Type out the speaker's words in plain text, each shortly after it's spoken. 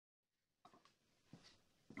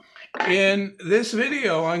In this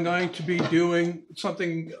video, I'm going to be doing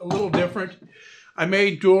something a little different. I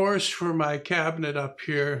made doors for my cabinet up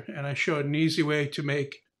here, and I showed an easy way to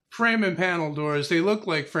make frame and panel doors. They look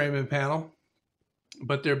like frame and panel,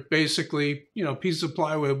 but they're basically, pieces of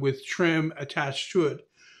plywood with trim attached to it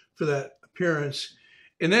for that appearance.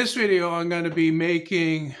 In this video, I'm going to be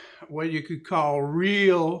making what you could call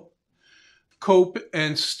real cope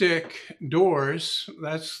and stick doors.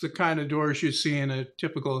 That's the kind of doors you see in a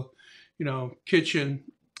typical, kitchen,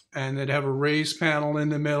 and they'd have a raised panel in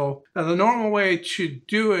the middle. Now, the normal way to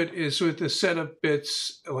do it is with a set of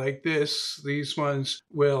bits like this. These ones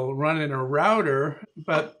will run in a router,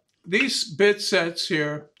 but these bit sets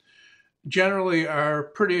here generally are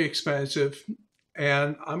pretty expensive,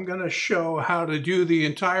 and I'm going to show how to do the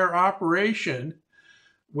entire operation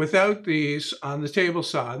without these on the table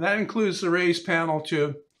saw. That includes the raised panel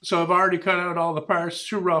too. So I've already cut out all the parts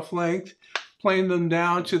to rough length, planed them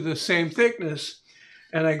down to the same thickness,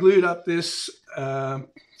 and I glued up this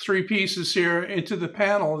 3 pieces here into the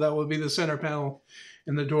panel that will be the center panel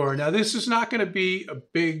in the door. Now, this is not going to be a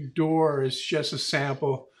big door. It's just a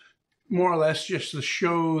sample, more or less just to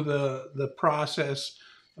show the process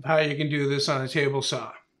of how you can do this on a table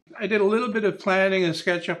saw. I did a little bit of planning and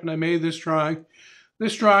SketchUp, and I made this drawing.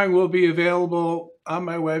 This drawing will be available on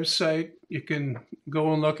my website. You can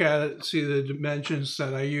go and look at it, see the dimensions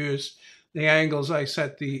that I used, the angles I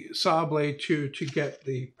set the saw blade to get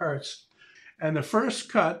the parts. And the first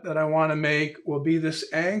cut that I want to make will be this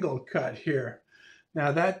angle cut here.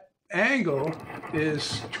 Now that angle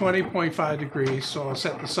is 20.5 degrees, so I'll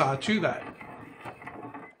set the saw to that.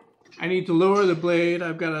 I need to lower the blade.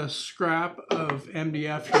 I've got a scrap of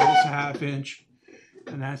MDF here, it's a 1/2 inch.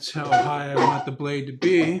 And that's how high I want the blade to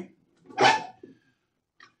be.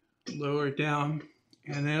 Lower it down.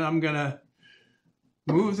 And then I'm going to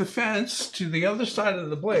move the fence to the other side of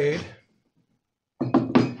the blade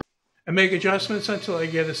and make adjustments until I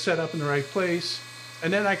get it set up in the right place.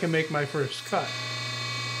 And then I can make my first cut.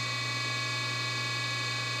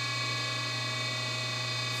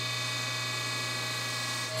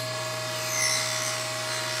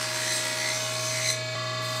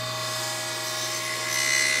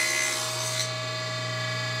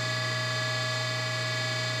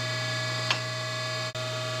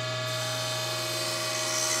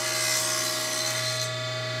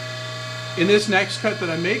 In this next cut that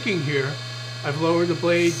I'm making here, I've lowered the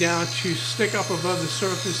blade down to stick up above the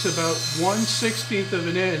surface about 1/16 of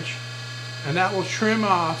an inch, and that will trim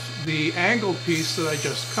off the angled piece that I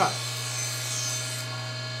just cut.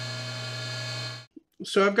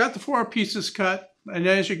 So I've got the 4 pieces cut, and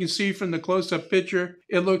as you can see from the close-up picture,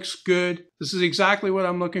 it looks good. This is exactly what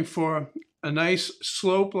I'm looking for, a nice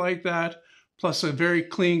slope like that, plus a very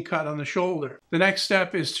clean cut on the shoulder. The next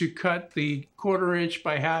step is to cut the 1/4 inch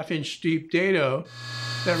by 1/2 inch deep dado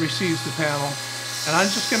that receives the panel. And I'm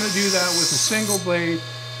just going to do that with a single blade,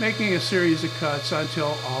 making a series of cuts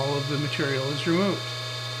until all of the material is removed.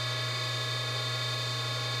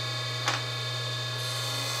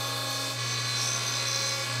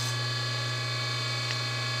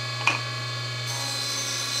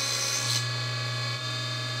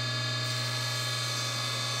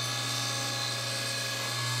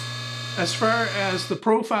 As far as the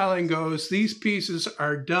profiling goes, these pieces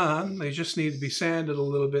are done. They just need to be sanded a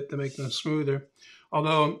little bit to make them smoother.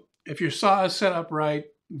 Although, if your saw is set up right,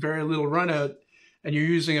 very little run out, and you're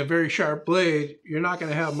using a very sharp blade, you're not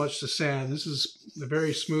going to have much to sand. This is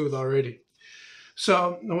very smooth already.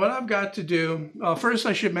 So what I've got to do, first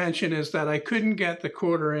I should mention is that I couldn't get the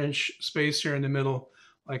 1/4 inch space here in the middle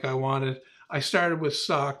like I wanted. I started with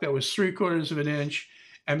stock that was 3/4 of an inch.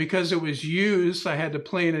 And because it was used, I had to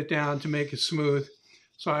plane it down to make it smooth.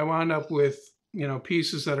 So I wound up with,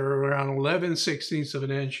 pieces that are around 11/16 of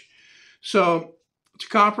an inch. So to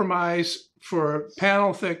compromise for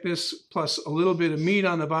panel thickness plus a little bit of meat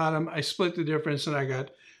on the bottom, I split the difference and I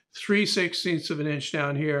got 3/16 of an inch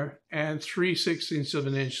down here and 3/16 of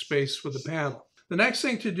an inch space for the panel. The next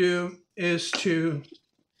thing to do is to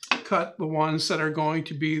cut the ones that are going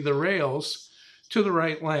to be the rails to the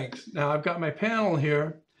right length. Now I've got my panel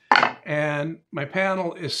here, and my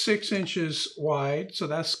panel is 6 inches wide, so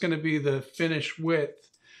that's going to be the finished width.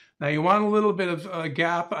 Now you want a little bit of a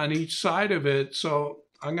gap on each side of it, so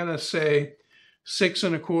I'm going to say 6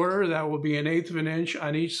 1/4. That will be 1/8 of an inch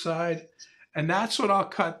on each side, and that's what I'll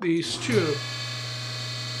cut these to.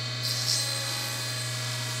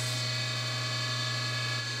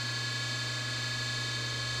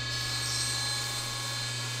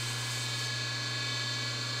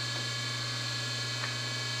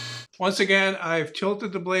 Once again, I've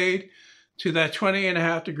tilted the blade to that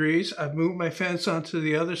 20.5 degrees. I've moved my fence onto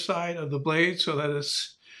the other side of the blade so that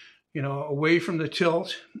it's, away from the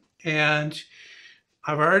tilt. And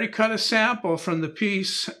I've already cut a sample from the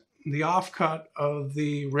piece, the offcut of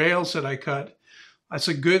the rails that I cut. That's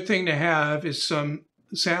a good thing to have, is some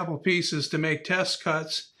sample pieces to make test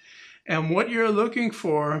cuts. And what you're looking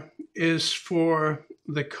for is for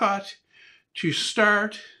the cut to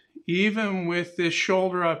start even with this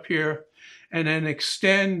shoulder up here and then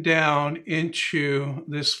extend down into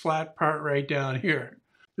this flat part right down here.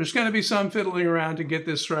 There's going to be some fiddling around to get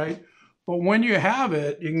this right, but when you have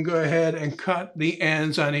it, you can go ahead and cut the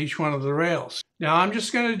ends on each one of the rails. Now I'm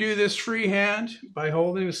just going to do this freehand by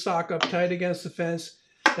holding the stock up tight against the fence,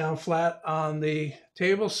 down flat on the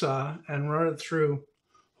table saw, and run it through,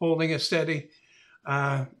 holding it steady.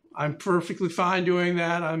 I'm perfectly fine doing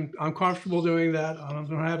that. I'm comfortable doing that. I don't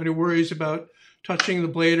have any worries about touching the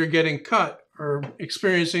blade or getting cut or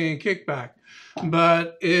experiencing a kickback.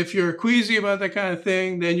 But if you're queasy about that kind of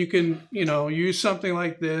thing, then you can, use something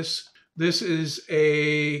like this. This is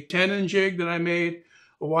a tenon jig that I made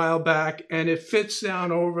a while back, and it fits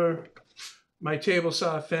down over my table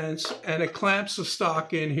saw fence, and it clamps the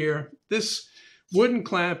stock in here. This wooden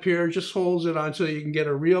clamp here just holds it on so you can get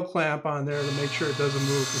a real clamp on there to make sure it doesn't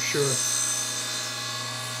move for sure.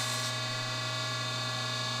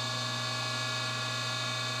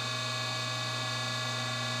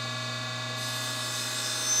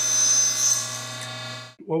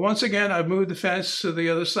 Well, once again, I've moved the fence to the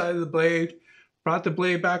other side of the blade, brought the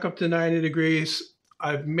blade back up to 90 degrees.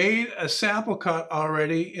 I've made a sample cut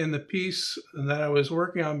already in the piece that I was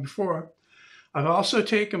working on before. I've also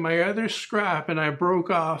taken my other scrap and I broke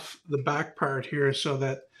off the back part here so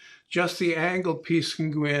that just the angled piece can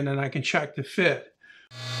go in and I can check the fit.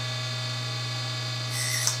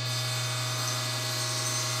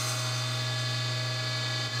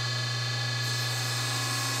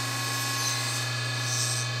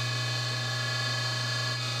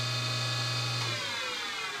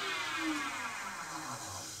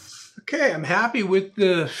 Okay, I'm happy with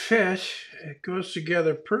the fit. It goes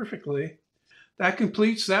together perfectly. That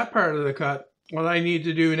completes that part of the cut. What I need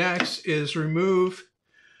to do next is remove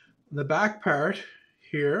the back part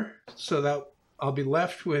here so that I'll be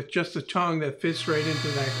left with just a tongue that fits right into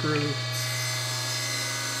that groove.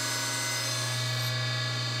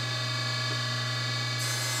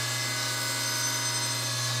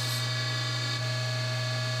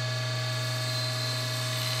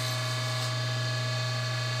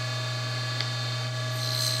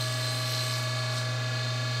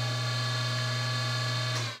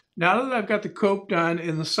 Now that I've got the cope done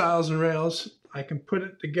in the stiles and rails, I can put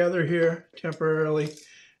it together here temporarily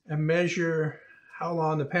and measure how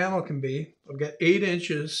long the panel can be. I've got 8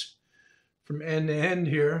 inches from end to end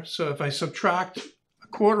here. So if I subtract a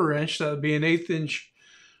 1/4 inch, that would be an 1/8 inch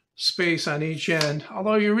space on each end.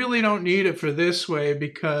 Although you really don't need it for this way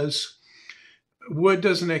because wood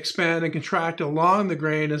doesn't expand and contract along the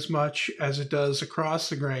grain as much as it does across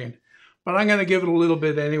the grain. But I'm going to give it a little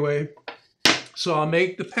bit anyway. So I'll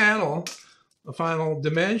make the panel, the final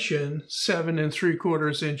dimension, 7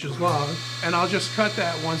 3/4 inches long, and I'll just cut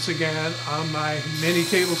that once again on my mini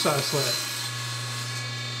table saw sled.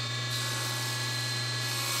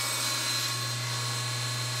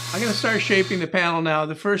 I'm going to start shaping the panel now.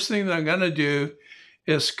 The first thing that I'm going to do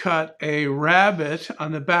is cut a rabbet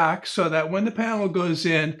on the back so that when the panel goes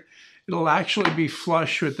in, it'll actually be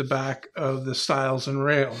flush with the back of the stiles and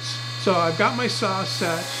rails. So I've got my saw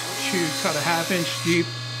set to cut a 1/2 inch deep,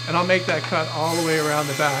 and I'll make that cut all the way around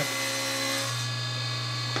the back.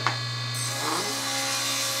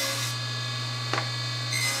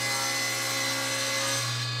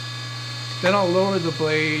 Then I'll lower the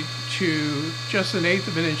blade to just 1/8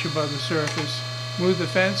 of an inch above the surface, move the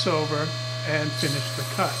fence over, and finish the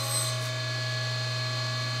cut.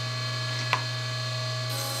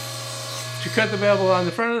 To cut the bevel on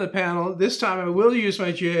the front of the panel, this time I will use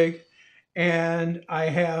my jig, and I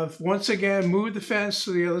have once again moved the fence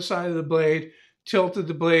to the other side of the blade, tilted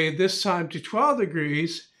the blade this time to 12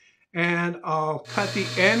 degrees, and I'll cut the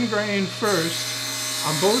end grain first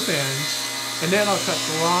on both ends, and then I'll cut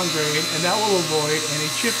the long grain, and that will avoid any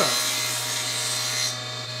chip outs.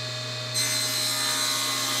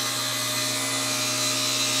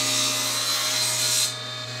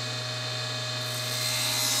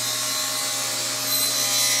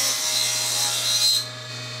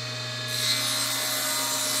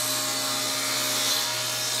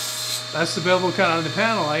 That's the bevel cut on the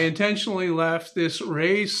panel. I intentionally left this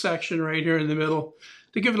raised section right here in the middle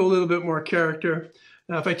to give it a little bit more character.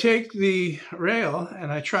 Now, if I take the rail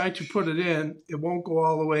and I try to put it in, it won't go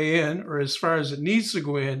all the way in or as far as it needs to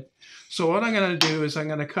go in. So what I'm going to do is I'm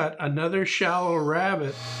going to cut another shallow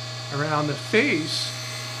rabbet around the face,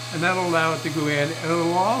 and that'll allow it to go in. And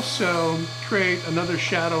it'll also create another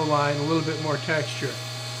shadow line, a little bit more texture.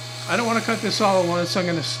 I don't want to cut this all at once. I'm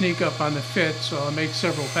going to sneak up on the fit, so I'll make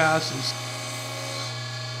several passes.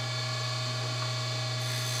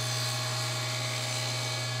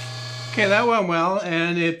 Okay, that went well,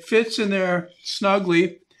 and it fits in there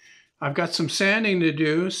snugly. I've got some sanding to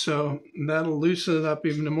do, so that'll loosen it up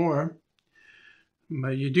even more.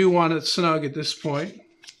 But you do want it snug at this point.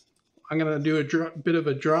 I'm going to do a bit of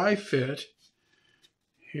a dry fit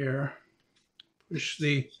here. Push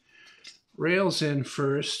the rails in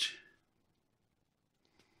first,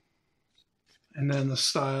 and then the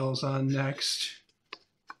stiles on next.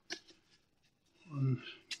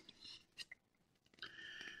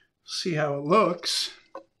 See how it looks.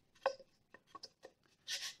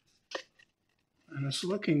 And it's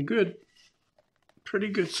looking good, pretty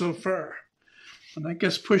good so far. When that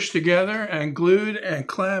gets pushed together and glued and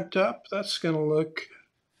clamped up, that's going to look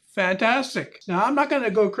fantastic. Now, I'm not going to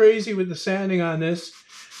go crazy with the sanding on this,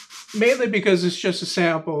 mainly because it's just a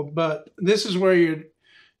sample, but this is where you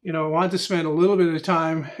want to spend a little bit of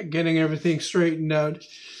time getting everything straightened out.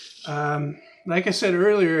 Like I said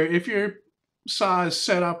earlier, if your saw is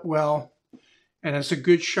set up well and it's a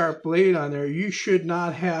good sharp blade on there, you should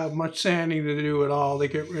not have much sanding to do at all to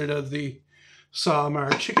get rid of the saw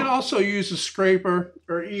marks. You can also use a scraper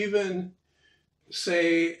or even,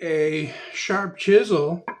 say, a sharp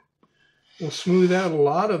chisel will smooth out a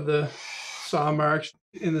lot of the saw marks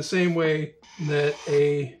in the same way that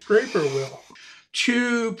a scraper will.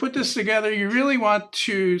 To put this together, you really want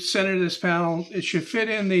to center this panel. It should fit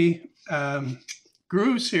in the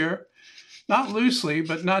grooves here. Not loosely,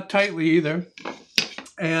 but not tightly either.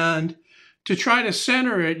 And to try to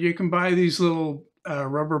center it, you can buy these little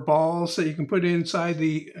rubber balls that you can put inside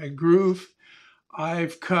the groove.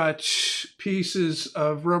 I've cut pieces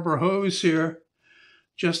of rubber hose here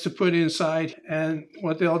just to put inside. And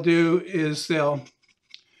what they'll do is they'll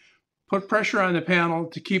put pressure on the panel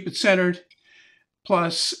to keep it centered.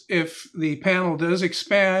 Plus, if the panel does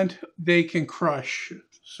expand, they can crush.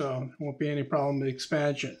 So there won't be any problem with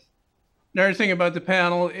expansion. Another thing about the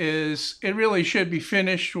panel is it really should be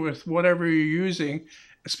finished with whatever you're using,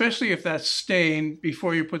 especially if that's stain,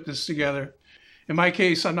 before you put this together. In my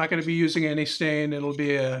case, I'm not going to be using any stain. It'll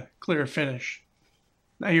be a clear finish.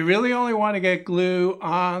 Now, you really only want to get glue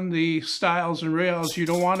on the stiles and rails. You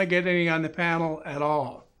don't want to get any on the panel at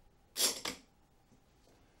all.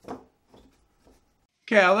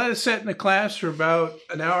 Okay, I'll let it set in the clamps for about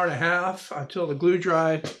an hour and a half until the glue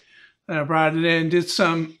dried. Then I brought it in, did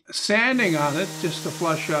some sanding on it just to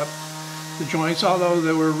flush up the joints, although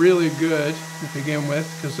they were really good to begin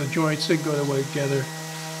with because the joints did go together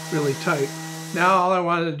really tight. Now all I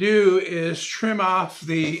want to do is trim off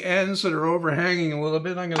the ends that are overhanging a little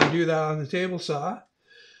bit. I'm going to do that on the table saw,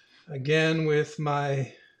 again with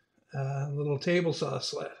my little table saw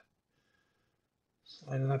sled.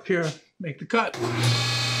 Slide it up here, make the cut.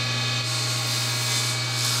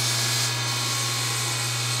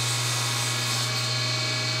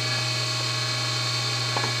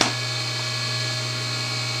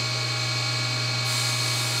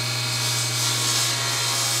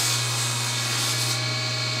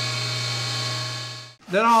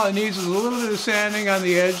 Then all it needs is a little bit of sanding on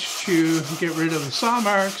the edge to get rid of the saw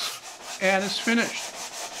marks, and it's finished.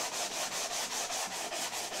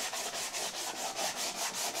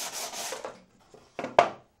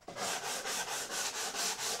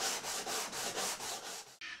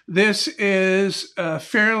 This is a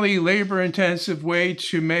fairly labor-intensive way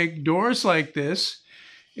to make doors like this.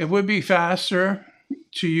 It would be faster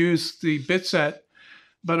to use the bit set,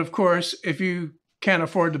 but of course, if you can't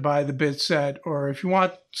afford to buy the bit set, or if you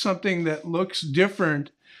want something that looks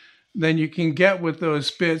different than you can get with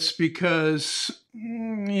those bits, because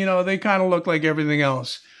they kind of look like everything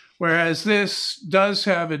else, whereas this does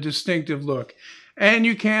have a distinctive look. And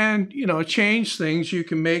you can change things. You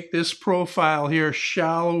can make this profile here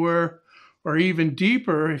shallower or even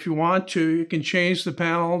deeper if you want to. You can change the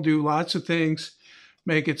panel, do lots of things,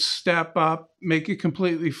 make it step up, make it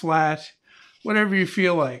completely flat, whatever you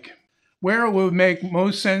feel like. Where it would make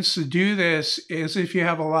most sense to do this is if you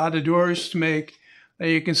have a lot of doors to make, that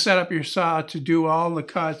you can set up your saw to do all the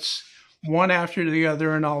cuts one after the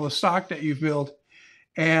other and all the stock that you've built.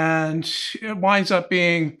 And it winds up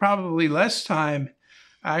being probably less time,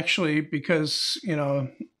 actually, because,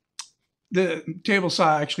 the table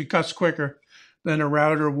saw actually cuts quicker than a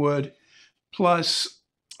router would. Plus,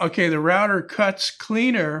 Okay, the router cuts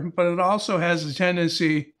cleaner, but it also has a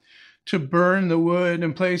tendency to burn the wood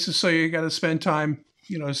in places, so you got to spend time,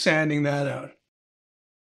 sanding that out.